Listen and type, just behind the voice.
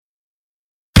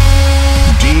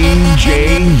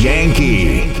DJ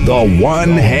Yankee, the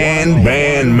one-hand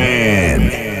band man.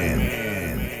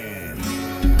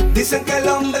 Dicen que el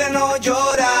hombre no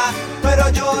llora, pero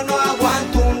yo no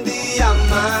aguanto un día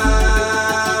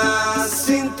más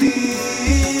sin ti.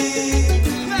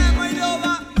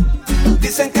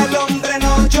 Dicen que el hombre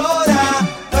no llora,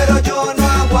 pero yo no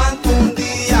aguanto un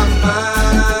día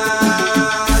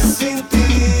más sin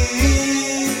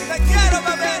ti. Te quiero,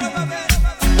 bebé.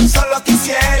 Solo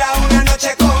quisiera una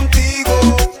noche contigo,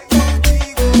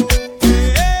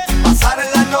 pasar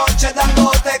la noche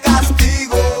dándote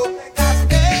castigo.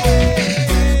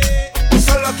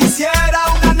 Solo quisiera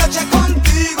una noche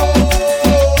contigo,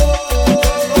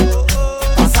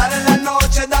 pasar la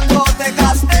noche dándote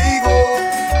castigo.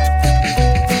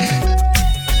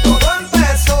 Todo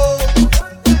empezó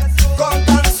con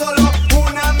tan solo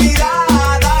una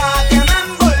mirada que me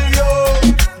envolvió,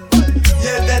 y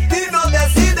el destino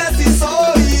decide si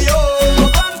soy yo.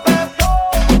 Todo empezó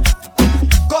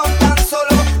con tan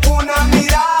solo una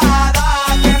mirada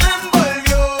que me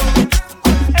envolvió,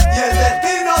 y el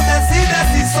destino decide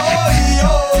si soy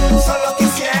yo. Solo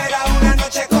quisiera una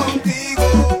noche contigo,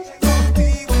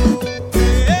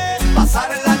 pasar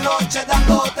la noche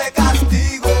dándote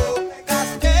castigo.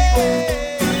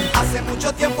 Hace mucho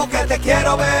tiempo que te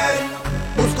quiero ver,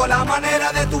 busco la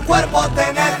manera de tu cuerpo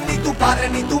tener. Ni tu padre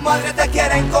ni tu madre te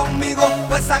quieren conmigo,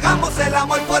 pues hagamos el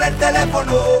amor por el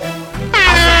teléfono.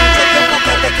 Hace mucho tiempo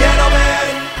que te quiero ver,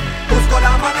 busco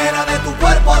la manera de tu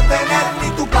cuerpo tener. Ni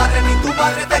tu padre ni tu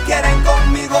madre te quieren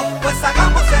conmigo, pues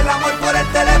hagamos el amor por el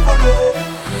teléfono.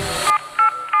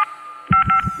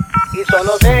 Y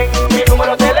solo ten mi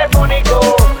número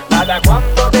telefónico para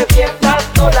cuando te sientas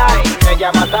sola y me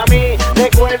llamas a mí.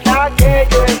 Recuerda que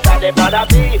yo estaré para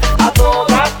ti a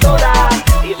todas horas.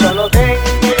 Y solo ten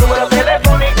mi número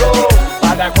telefónico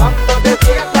para cuando te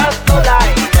sientas sola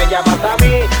y me llamas a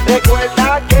mí.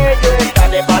 Recuerda que yo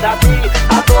estaré para ti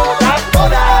a todas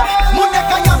horas.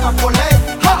 Muñeca llama por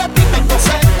ley, para ti tengo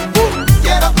sed.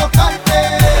 Quiero tocarte,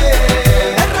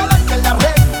 enredarte en la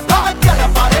red, bajarte a la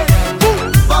pared,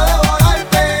 pa'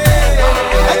 devorarte.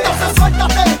 Entonces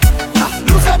suéltate,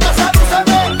 lúcete,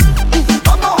 sedúceme.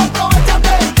 Vamos,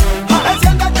 aprovechate,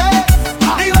 enciéndete,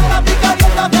 libérate.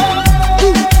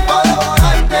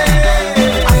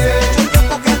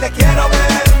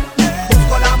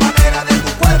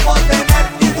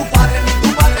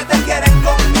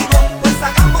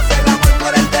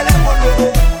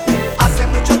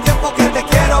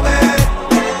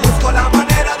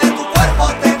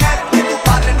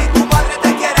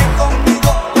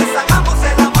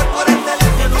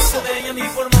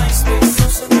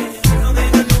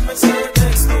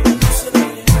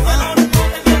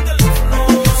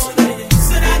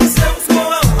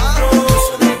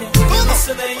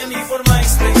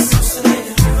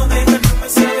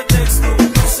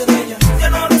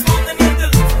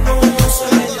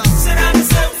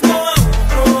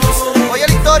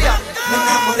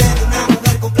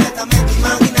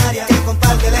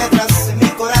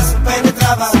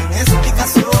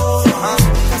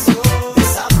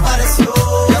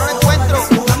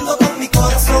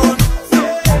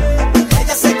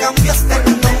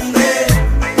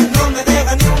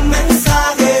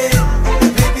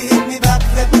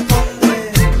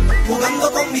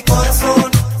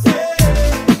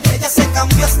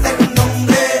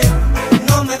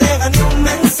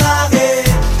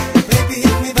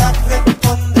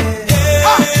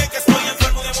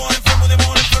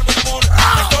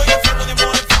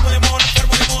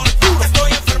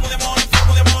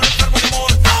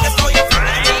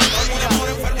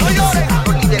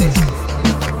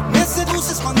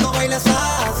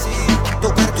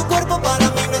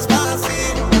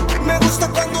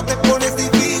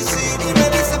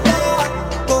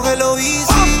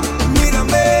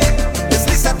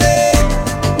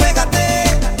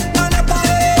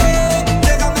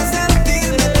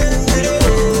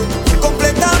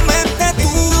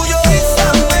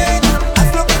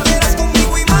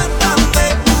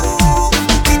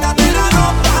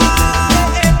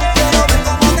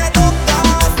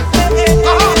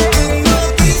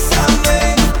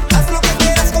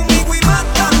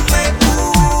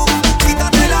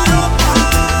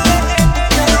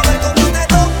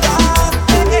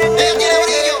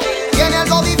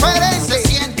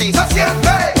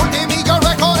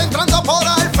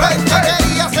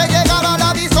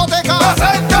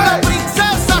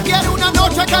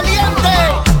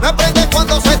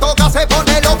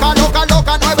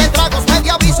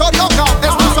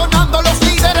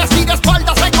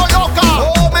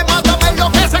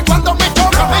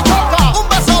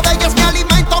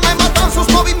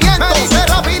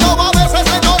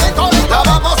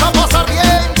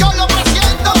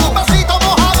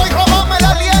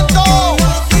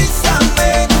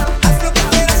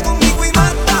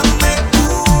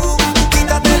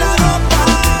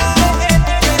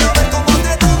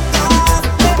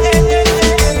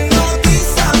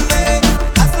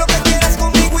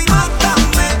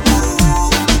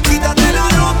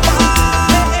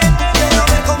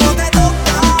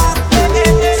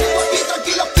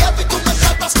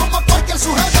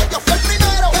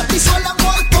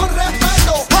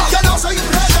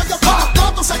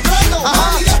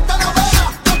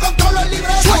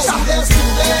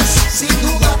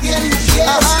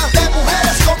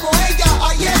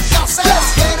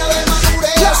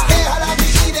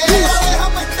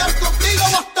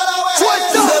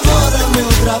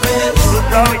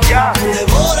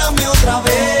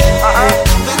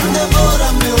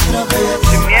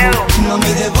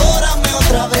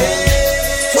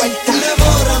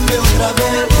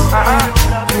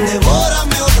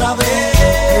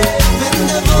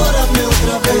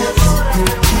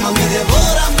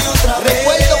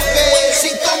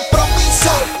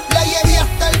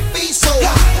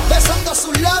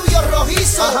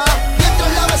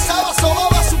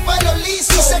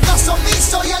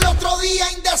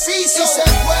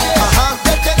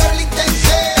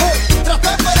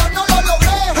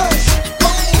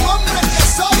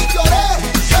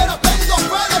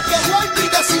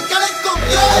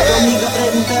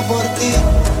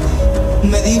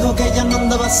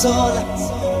 sola,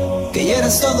 que ya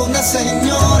eres toda una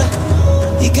señora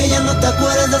y que ya no te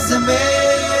acuerdas de mí.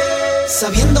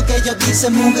 Sabiendo que yo quise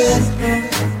mujer,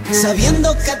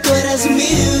 sabiendo que tú eres mi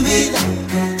vida,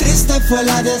 triste fue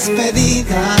la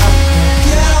despedida.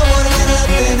 Quiero volver a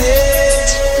tener,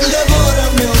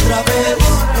 devórame otra vez,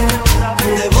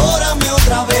 devórame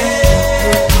otra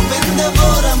vez, ven,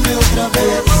 devórame otra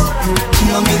vez,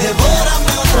 mami,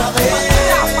 devórame otra vez.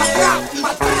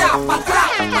 Pa'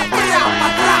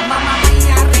 atrás, mamá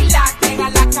mía, relax, llega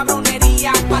la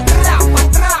cabronería. Pa' atrás,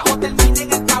 o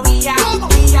terminen esta vía.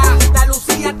 Mía, la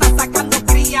Lucía está sacando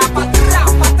cría. Pa' atrás,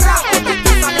 o te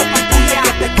sale patilla.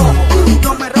 Te cojo,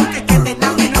 no me ronques que te la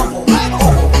enojo.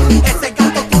 Ojo, ese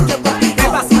gato tuyo te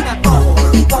vacina todo.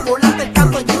 Pa' volarte el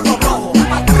canto y el rojo.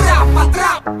 Pa' atrás.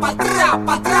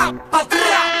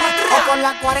 O con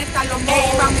la 40 lo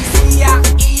mojo. Mamicía,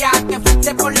 guía, que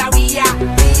fuiste por la vía.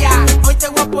 Hoy te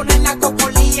voy a poner la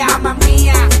cocolía, mamá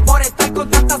mía, por estar con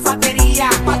tanta satería.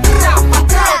 Pa' atrás,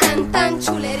 tan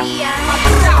chulería,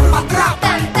 pa' atrás,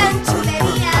 tan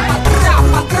chulería,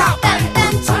 pa' atrás,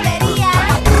 tan chulería,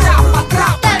 pa'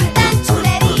 atrás. tan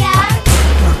chulería,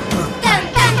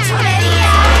 tan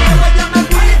chulería. Ella me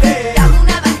pide, Dame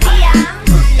una vacía,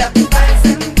 y a tú te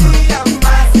encendías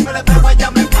más. Si me le pego, ella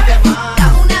me pide más.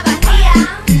 dame una vacía.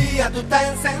 Y a tú te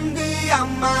encendías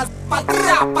más. Pa'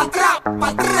 atrás.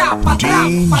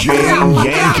 DJ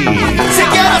Yankee. Si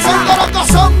quieres son loco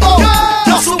zongo,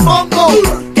 yo supongo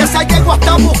que esa yegua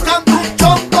está buscando un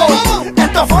chongo.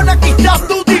 Esto fue una quita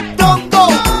tu diptongo.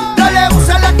 Dale,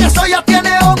 úsala que eso ya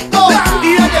tiene hongo.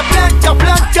 Y dale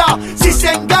plancha, si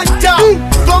se engancha.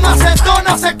 Con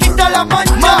acetona se quita la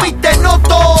mancha. Mami, te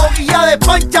noto, guía de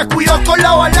pancha. Cuidado con la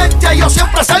avalancha, yo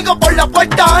siempre salgo por la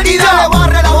puerta ancha. Y dale,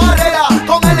 bárrela,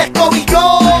 con el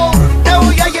escobillón. Te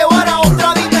voy a llevar a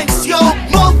otra dimensión.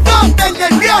 Montate en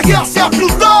el viaje hacia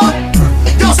Plutón.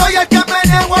 Yo soy el que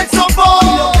meneo el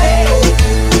sopor.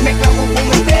 Me clavo un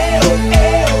fumeteo,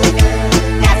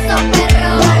 Eso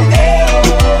perro,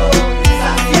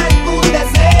 saciar tus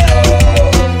deseos.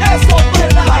 Eso es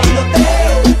verdad.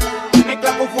 Bailoteo, me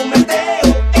clavo un fumeteo,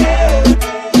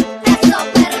 eso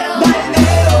perro,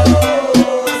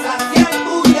 saciar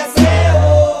tus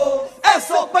deseos.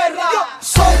 Eso es verdad.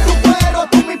 Soy tu perro,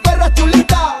 tú mi perra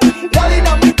chulita. La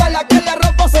dinamita, la que la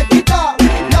ropa se quita.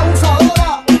 La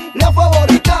abusadora, la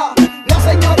favorita. La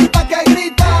señorita que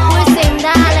grita. Wisin y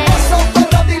Yandel. Eso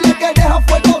perra, dile que deja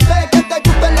fuegote. Que te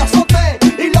gusta el azote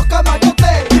y los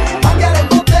camarotes. Cambiar el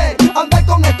bote, andar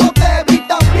con escote. Vi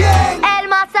también. El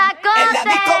masacote. En la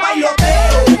disco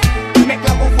bailoteo, me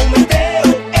clavo un fumeteo,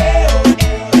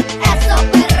 Eso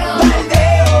perro,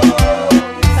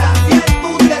 saciar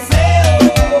tus deseos.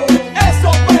 Eso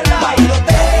es verdad.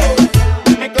 Bailoteo,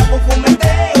 me clavo un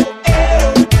fumeteo,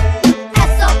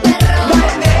 eso perro,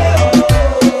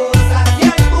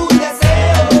 saciar tus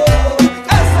deseos.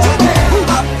 Eso es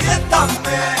verdad.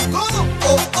 Apriétame,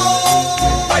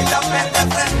 bailame de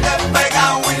frente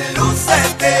pegado y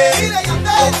lúcete.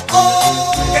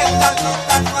 Que esta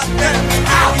nota no ha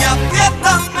terminado. Y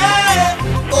apriétame,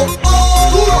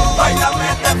 bailame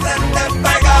de frente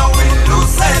pegado y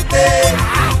lúcete.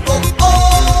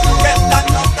 Que esta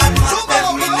nota no ha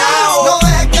terminado. No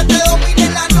dejes que te domine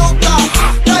la nota.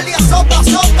 Dale azota,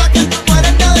 que tú no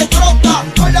eres nada de troca.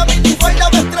 Con la minifalda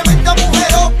ves tremenda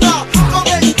mujerota. Con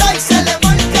el tie se le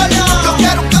marca la. Yo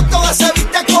quiero un canto de se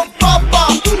viste con papa.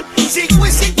 Si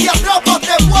Wisin te atrapa,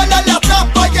 te vuela la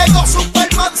tapa. Llegó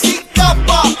Superman sin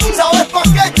capa. ¿Sabes pa'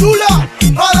 qué, chula?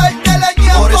 Pa' darte la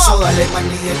ñapa. Por eso dale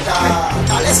manigueta.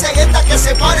 Dale cegueta que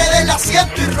se pare del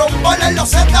asiento y rompale en los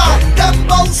zetas.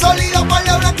 Dembow sólido para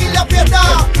la blanca y la fiesta.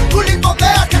 Tú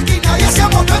limpondea que aquí nadie se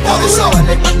amontona. Por eso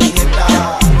dale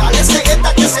manigueta. Dale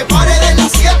cegueta que se pare del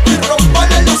asiento y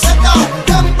rompale en los zetas.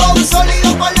 Dembow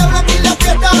sólido para la blanca y la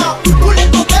fiesta. Tú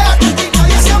limpondea que aquí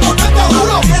nadie se amontona.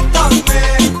 Duro. Apriétame,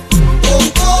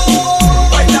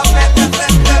 bailame de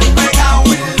frente pegado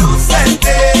y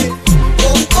lúcete.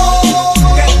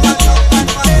 Que esta nota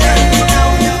no ha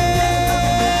terminado.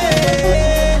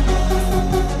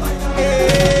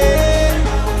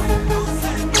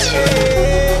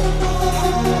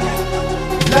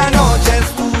 La noche es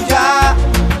tuya,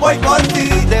 voy por ti.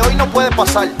 De hoy no puede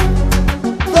pasar.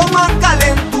 Toma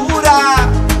calentura,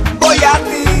 voy a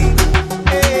ti.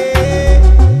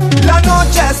 La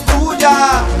noche es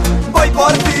tuya, voy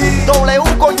por ti.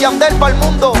 W con Yandel para el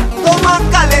mundo. Toma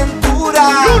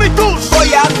calentura,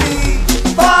 voy a ti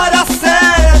para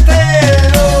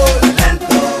hacértelo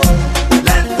lento,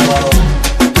 lento.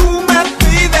 Tú me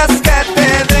pides que te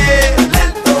dé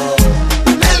lento,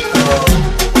 lento.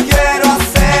 Quiero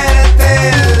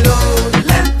hacértelo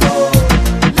lento,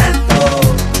 lento.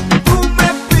 Tú me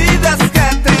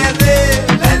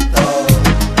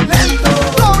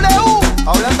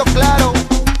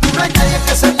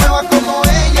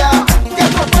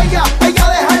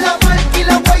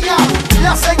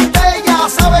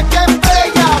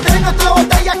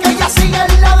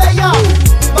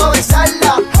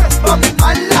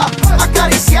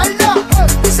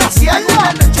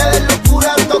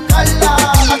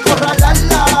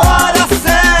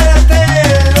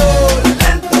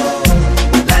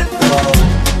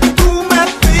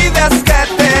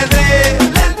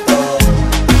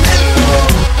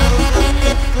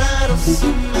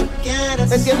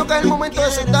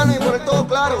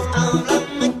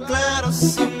Háblame claro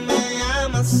si me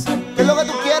amas. ¿Qué es lo que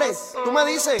tú quieres? Tú me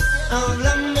dices.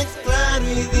 Háblame claro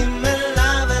y dime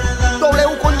la verdad.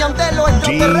 W con Yandel, los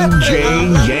extraterrestres.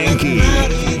 DJ Yankee,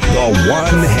 the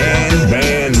one hand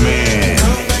band man.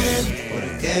 ¿Por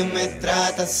qué me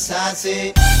tratas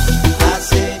así?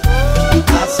 Así,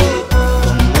 así,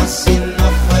 como si no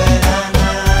fuera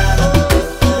nada.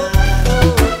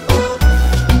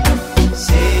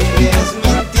 Sigues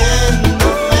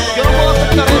mintiéndome. Yo no puedo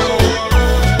aceptar eso.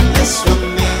 Eso a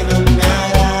mí no me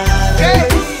agrada. ¿Qué?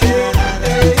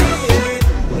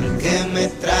 ¿Por qué me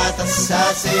tratas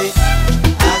así?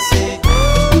 Así,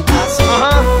 así,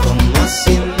 como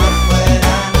si no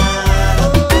fuera nada.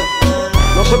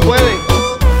 No se puede.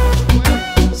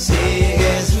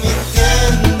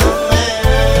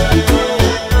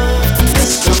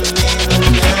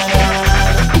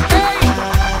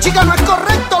 No es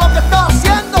correcto lo que estás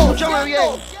haciendo. Escúchame bien.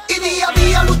 Y día a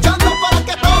día luchando para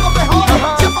que todo mejore.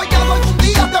 Si he fallado algún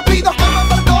día te pido que me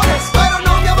perdones, pero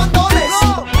no me abandones.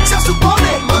 No. Se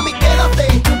supone, mami,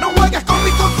 quédate. No juegues con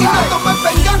mi fortuna. Tomes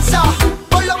venganza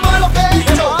por lo malo que he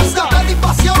hecho.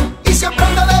 Satisfacción y siempre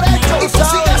ande derecho. Y tú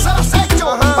sigues al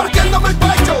acecho, partiéndome el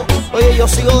pecho. Oye, yo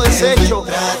sigo deshecho.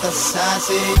 Me tratas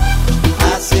así,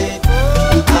 así,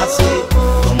 así,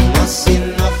 como si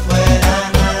no fuera.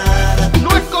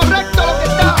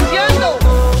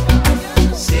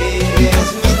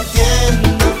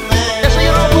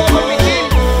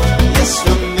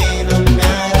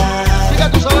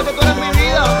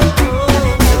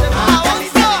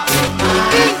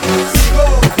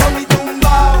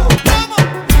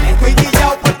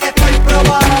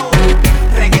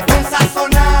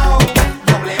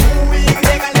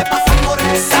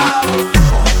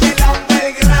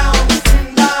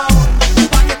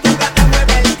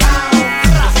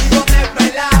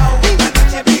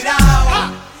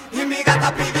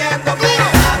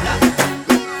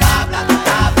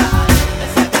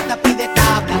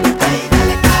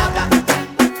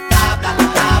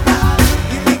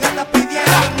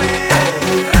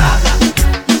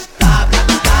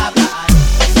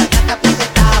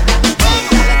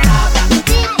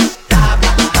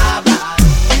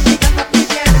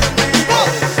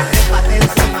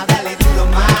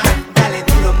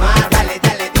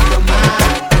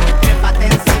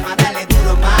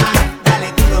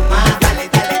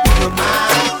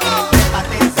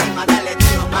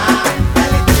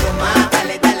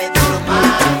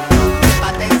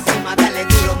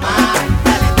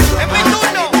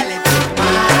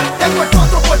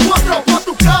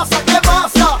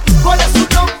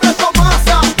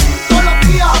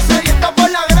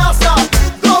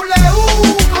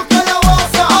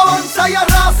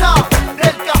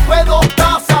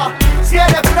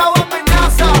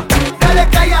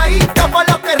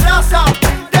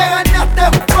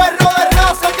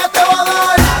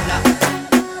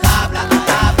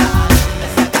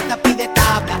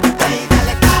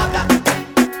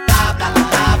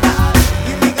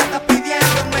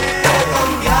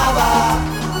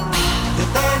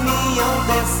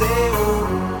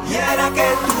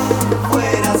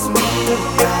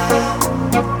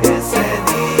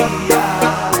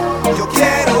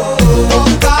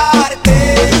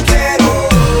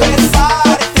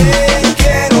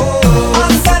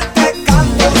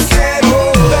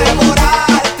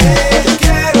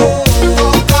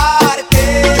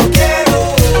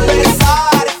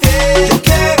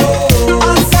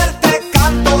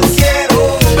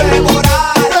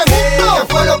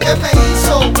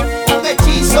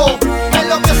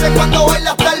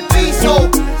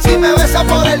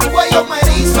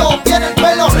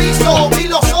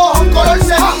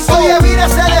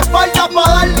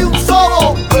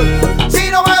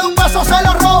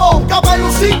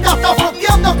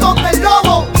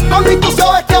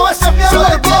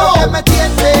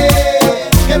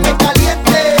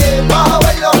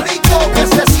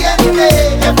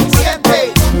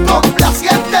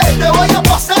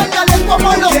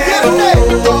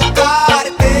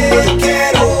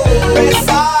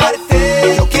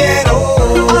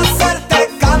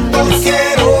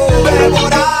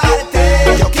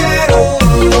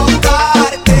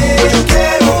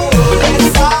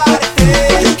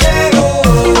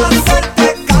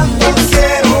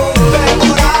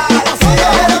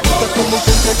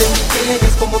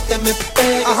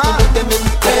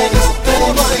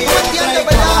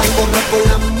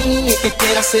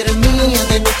 Ser mía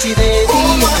de noche y de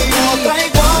día.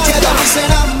 Quiero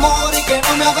ser amor y que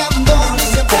no me abandone,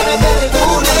 siempre me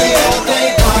perdone. Otra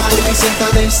igual, mi sienta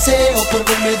deseo por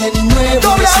verme de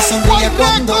nuevo. Que se sonríe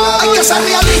cuando la hay que ser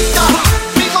realista,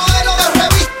 mi modelo de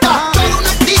revista. Soy una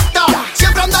artista,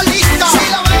 siempre anda lista. Si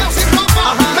la veo sin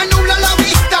ropa, me nubla la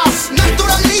vista.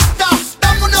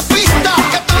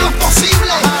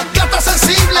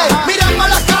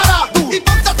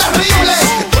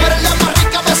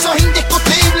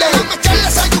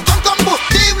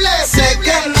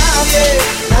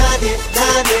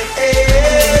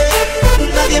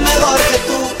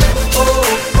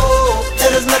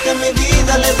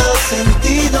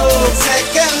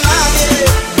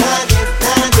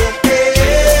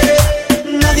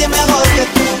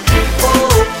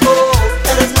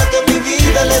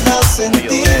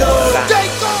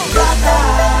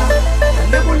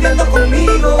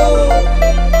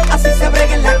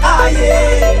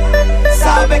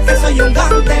 soy un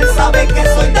gante, sabe que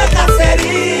soy de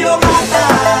caserío,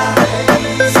 gata.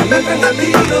 Si me prende el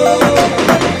tiro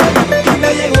y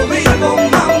me llego vivo,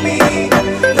 mami,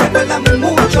 recuérdame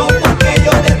mucho porque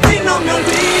yo de ti no me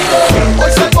olvido.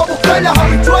 Hoy salgo a buscar las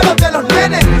habichuelas de los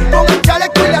nenes con el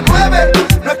chaleco y la 9.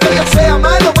 No es que yo sea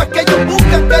malo, es que ellos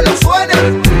buscan que lo suene.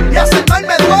 Y hacer mal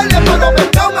me duele, pero los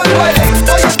pescados me duele.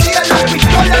 Hoy en día las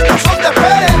pistolas no son de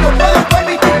Pérez. No puedo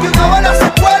permitir que una bala se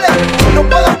cuele. No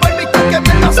puedo permitir que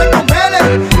mierda se congele.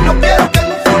 No quiero que en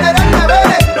un funeral me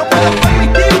vele. No puedo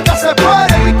permitir que se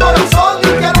pare mi corazón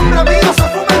y que a nombre mío se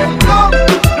fume un blon.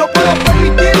 No puedo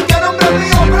permitir que a nombre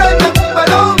mío prendan un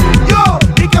velón. Yo,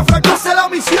 y que fracase la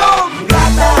misión.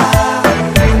 Gata,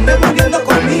 ande volviendo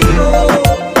conmigo,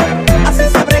 así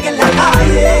se bregue en la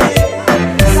calle.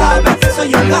 Sabe que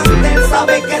soy un gante,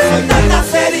 sabe que soy de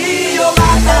caserío,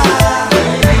 gata.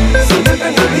 Si me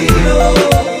prende el tiro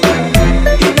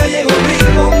y me llego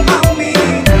vivo, mami,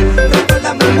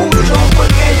 recuérdame mucho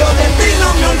porque yo de ti no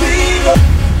me olvido.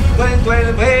 Cuento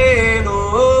el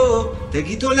velo, te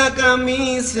quito la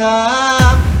camisa,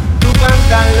 tu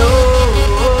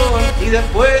pantalón y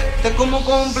después te como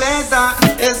completa.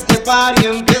 Este party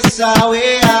empieza,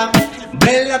 wea,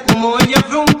 verla como ella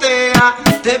frontea,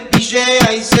 te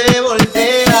pichea y se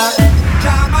voltea.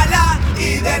 Llámala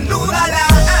y desnúdala.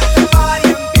 Este party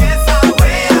empieza,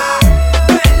 wea,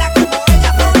 verla como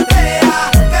ella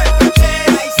frontea, te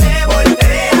pichea y se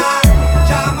voltea.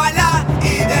 Llámala y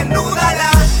desnúdala.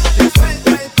 Te suelto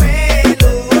el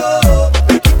pelo,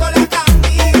 te quito la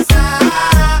camisa,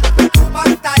 tu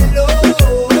pantalón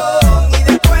y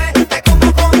después te como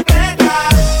completa.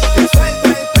 Te suelto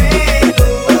el pelo,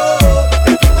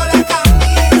 te quito la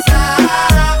camisa,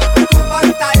 tu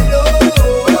pantalón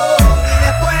y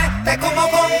después te como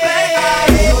completa.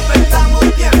 No perdamos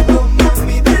tiempo,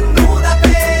 mami,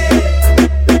 desnúdate,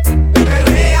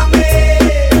 perréame,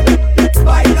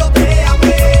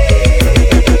 bailoteame.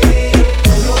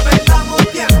 No perdamos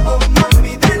tiempo,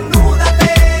 mami,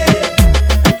 desnúdate,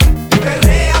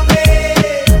 perréame,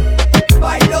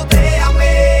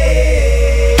 bailoteame.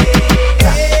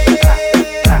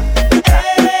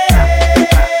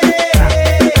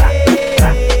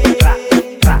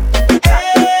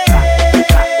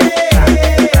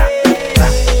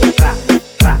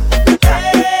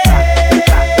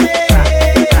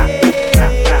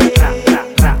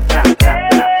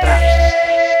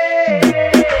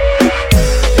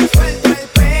 Te suelto el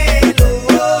pelo,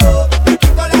 te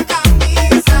quito la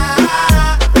camisa,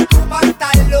 tu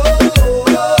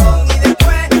pantalón y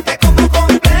después te como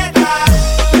completa.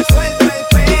 Te suelto el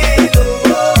pelo,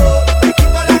 te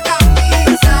quito la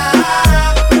camisa,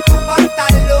 tu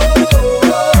pantalón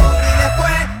y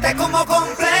después te como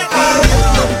completa.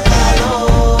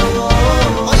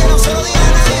 Oye, no se lo digas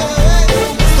a nadie, bebé.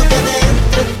 Esto queda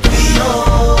entre tú y yo.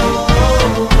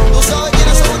 Tú sabes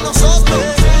quiénes somos nosotros.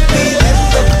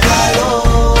 Viviendo calor.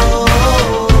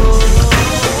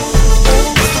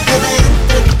 Esto queda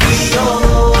entre tú y yo.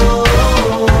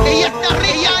 Ella está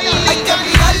rica, hay que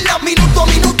mirarla minuto a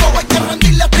minuto, hay que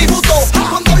rendirle tributo.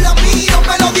 Cuando la miro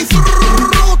me lo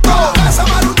disfruto. Esa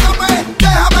malúchame,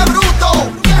 déjame bruto,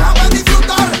 déjame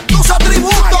disfrutar tus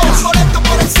atributos. Boleto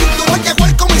por el cinturón, llegó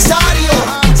el comisario,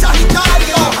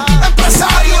 Sagitario,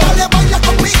 empresario. Dale, baila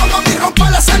conmigo, mami, rompa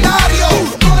el escenario.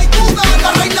 No hay duda,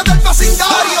 la reina del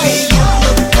vecindario.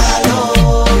 Viviendo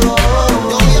calor.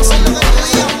 Yo voy a hacer lo que tú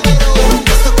digas, pero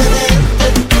esto queda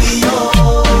entre tú y yo.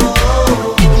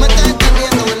 Tú me estás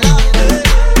entendiendo, ¿verdad?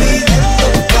 Viviendo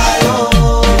calor.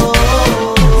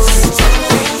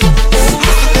 Esto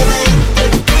queda entre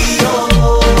tú y yo.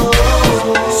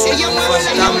 Ella mueve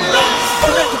la llama.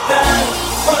 Hola, ¿qué tal?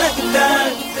 Hola, ¿qué tal?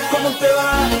 ¿Cómo te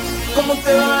va? ¿Cómo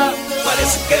te va?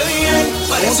 Parece que bien,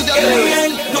 parece que bien.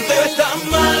 No te ves tan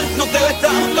mal, no te ves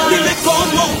tan mal. Dime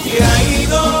cómo te ha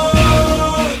ido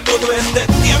todo este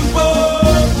tiempo.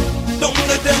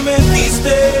 ¿Dónde te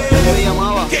metiste?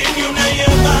 Que ni una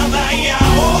llamada y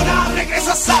ahora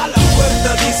regresas a la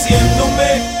puerta diciéndome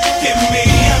que me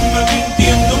llama,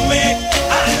 mintiéndome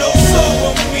a los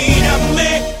ojos. Mírame,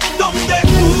 donde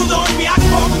tú dormías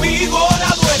conmigo la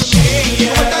Tú me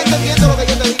estás duerme. entendiendo lo que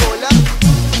yo te digo, ¿verdad?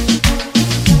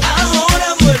 Ahora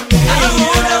duerme,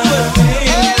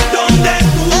 donde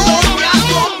tú dormías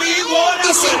conmigo la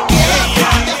Y si duerme.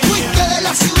 te fuiste de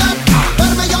la ciudad,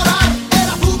 verme llorar.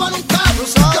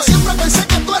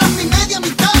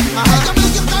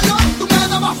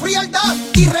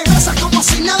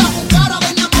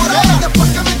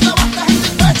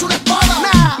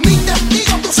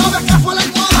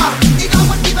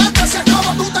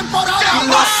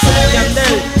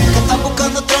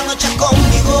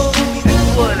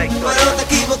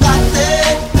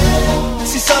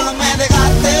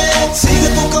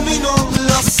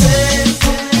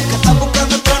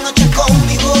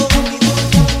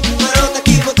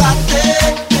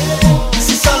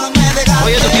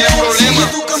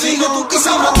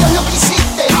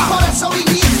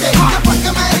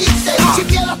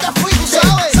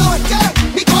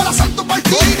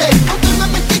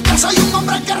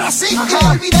 sí, me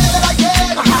olvidé del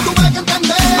ayer. Tuve que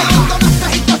entender cuando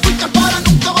naces y te fuiste para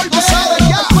nunca volver.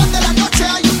 Después de la noche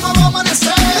hay un nuevo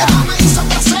amanecer. Me hizo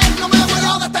placer, no me voy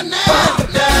a detener.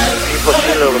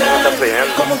 Imposible lo que tú me estás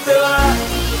pidiendo. ¿Cómo te va?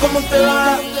 ¿Cómo te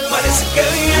va? Parece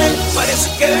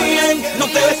que bien, no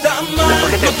te ves tan mal,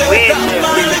 Después que te no te ves tan fuiste.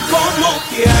 mal. Dime cómo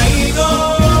te ha ido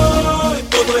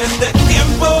todo este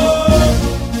tiempo,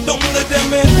 ¿dónde te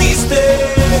metiste?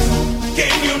 Que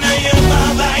ni una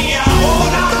llamada y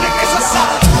ahora regresas a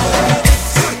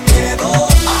sin miedo,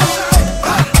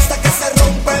 hasta que se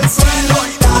rompe el suelo y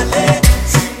dale,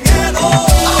 sin miedo,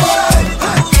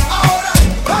 ahora,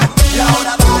 y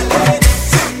ahora dale,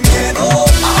 sin miedo,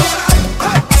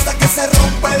 hasta que se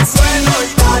rompe el suelo y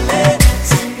dale,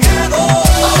 sin miedo.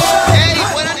 Hey,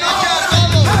 buenas noches a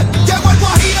todos. Llegó el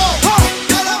guajiro,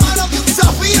 de la mano de un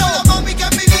zafiro. La mami que en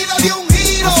mi vida dio un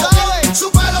giro. Su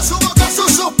pelo, su boca, su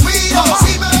suspiro.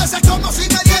 Si me besas como si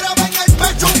me dieran en el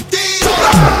pecho un tiro.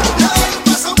 Le doy un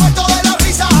beso muerto de la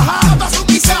risa. Canta su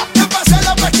misa, que pase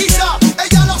la pesquisa.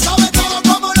 Ella lo sabe todo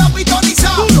como la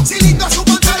pitoniza. Si lindo es su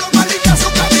pantalón, más linda su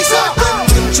camisa.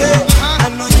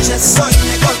 Anoche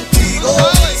soñé contigo,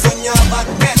 soñaba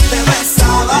que te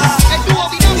besaba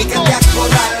y que te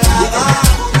acorralaba.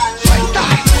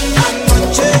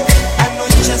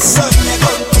 Anoche soñé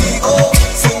contigo,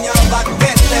 soñaba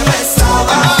que te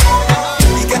besaba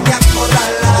y que te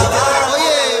acorralaba.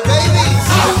 Oye, baby.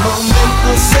 El momento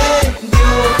se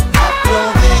dio,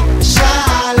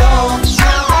 aprovechalo,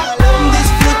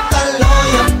 disfrútalo y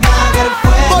apaga el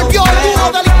fuego. Volvió el dúo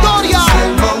de la historia.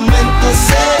 El momento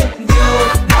se dio,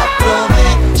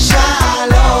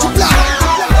 aprovechalo,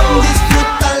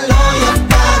 disfrútalo y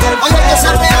apaga el Oye, que se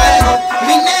fuego. real.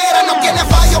 Mi negra no tiene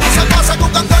fallo, se pasa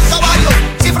jugando al caballo.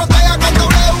 Si frontea con W,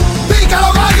 pica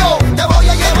los gallos. Te voy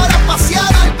a llevar a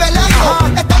pasear al pelayo.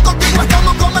 Estar contigo es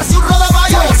como comerse un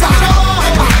rodaballo. Sin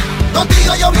trabajo,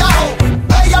 contigo yo viajo.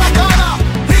 Ella la cara,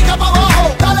 rica pa'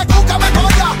 abajo. Dale cuca, me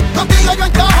polla, contigo yo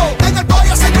encajo. En el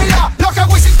podio se mira lo que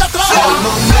Wisin te trajo. El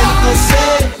momento se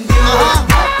dio,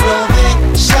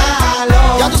 aprovechalo.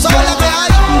 Ya tú sabes lo que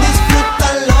hay.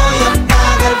 Disfrútalo y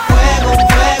apaga el fuego,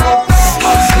 fuego.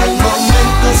 El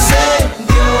momento se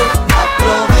dio,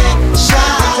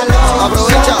 aprovechalo.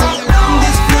 Aprovecha.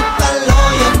 Disfrútalo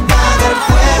y apaga el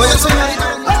fuego. Oye, señorita.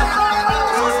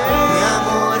 Mi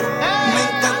amor, me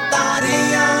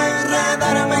encantaría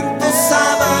enredarme en tus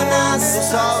sábanas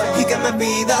y que me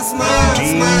pidas más,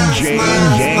 DJ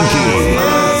Yankee,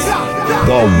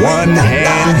 the one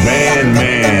hand band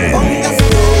man.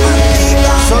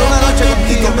 Solo una noche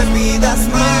contigo. Y que me pidas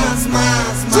más,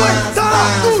 más,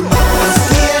 más, más.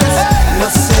 Quieres, lo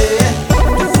sé. Tú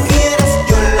quieres,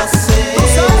 yo lo sé. Tu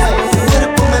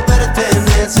cuerpo me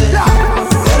pertenece.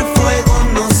 El fuego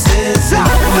no cese. Lo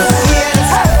quieres,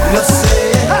 lo sé.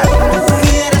 Tú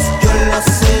quieres, yo lo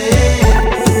sé.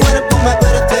 Tu cuerpo me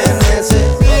pertenece.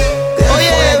 El Oye,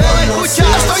 fuego bebé, no escucha.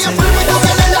 Estoy cese. enfermo y tú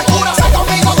tienes la cura. Sé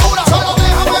conmigo dura. Solo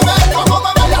déjame ver cómo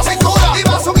me ve la cintura. Y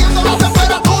va subiendo la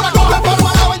temperatura. Coge polvo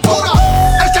a la aventura.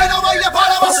 El que no baile para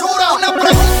la basura. Una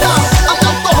pregunta,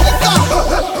 andando juntas.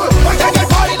 Porque en el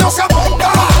party no se apunta.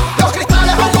 Los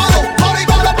cristales aguados, por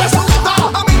igual de presunta.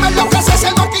 A mí me enloquece si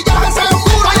el maquillaje se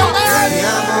oscura. Mi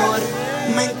amor,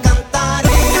 me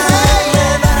encantaría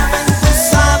enredarme en tus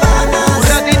sábanas Un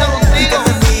ratito y contigo. que me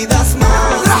pidas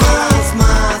más, más, más, más,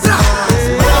 más.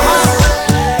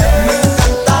 Me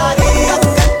encantaría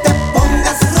que te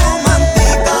pongas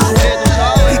romántica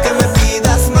y que me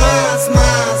pidas más,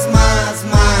 más, más,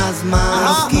 más, más.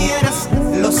 Tú quieres,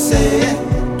 lo sé.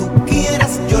 Tú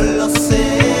quieres, yo lo sé.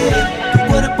 Tu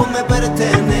cuerpo me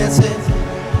pertenece.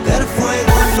 Que el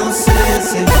fuego no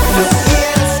cese. Lo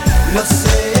quieres, lo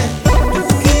sé. Tú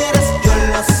quieres, yo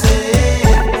lo sé.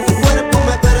 Tu cuerpo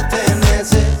me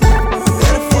pertenece. Que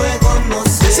el fuego no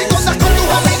cese. Si tú andas con tus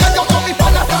amigas, yo con mis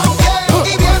panas también. Y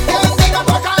bien, digan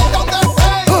pa' caer donde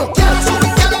estén. Quiero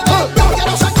subir, que le den, yo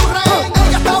quiero ser tu rey.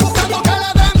 Ella está buscando que le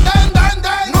den, den.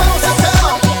 Nuevo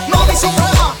sistema, mami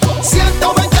suprema.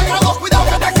 120 grados, cuidado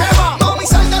que te quema. Mami,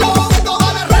 sal de lo bonito,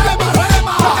 dale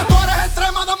rema. Porque tú eres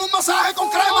extrema, dame un masaje con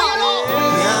crema.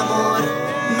 Mi amor,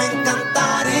 me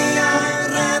encantaría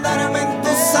enredarme en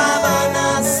tus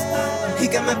sábanas y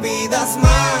que me pidas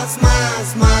más,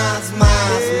 más, más,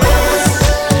 más, más.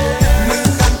 Me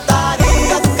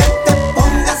encantaría que te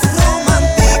pongas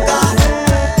romántica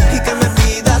y que me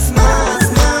pidas más,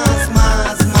 más,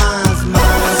 más, más,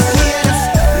 más. Quieres,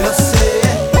 lo sé.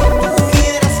 Tú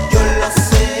quieres, yo lo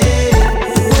sé.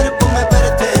 Tu cuerpo me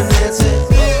pertenece.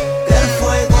 Que el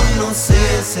fuego no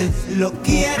cese. Lo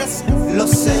quieres, lo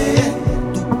sé.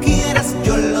 Tú quieres,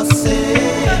 yo lo sé.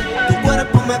 Tu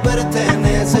cuerpo me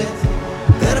pertenece.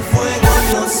 Que el fuego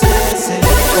no cese.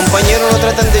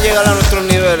 pretende llegar a nuestros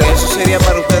niveles, eso sería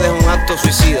para ustedes un acto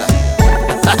suicida.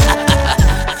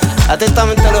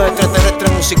 Atentamente a los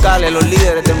extraterrestres musicales, los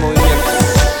líderes del movimiento.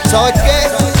 ¿Sabes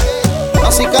qué?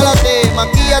 Acicálate,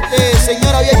 maquíllate,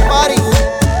 señora VIP Party.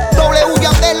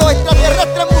 Yandel, los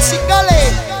extraterrestres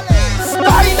musicales.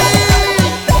 Baile,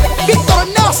 Víctor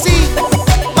Nazi,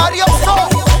 Mario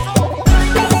So.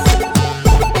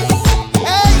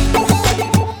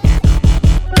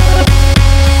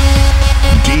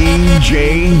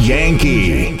 DJ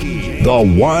Yankee, the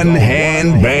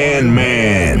one-hand band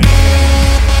man.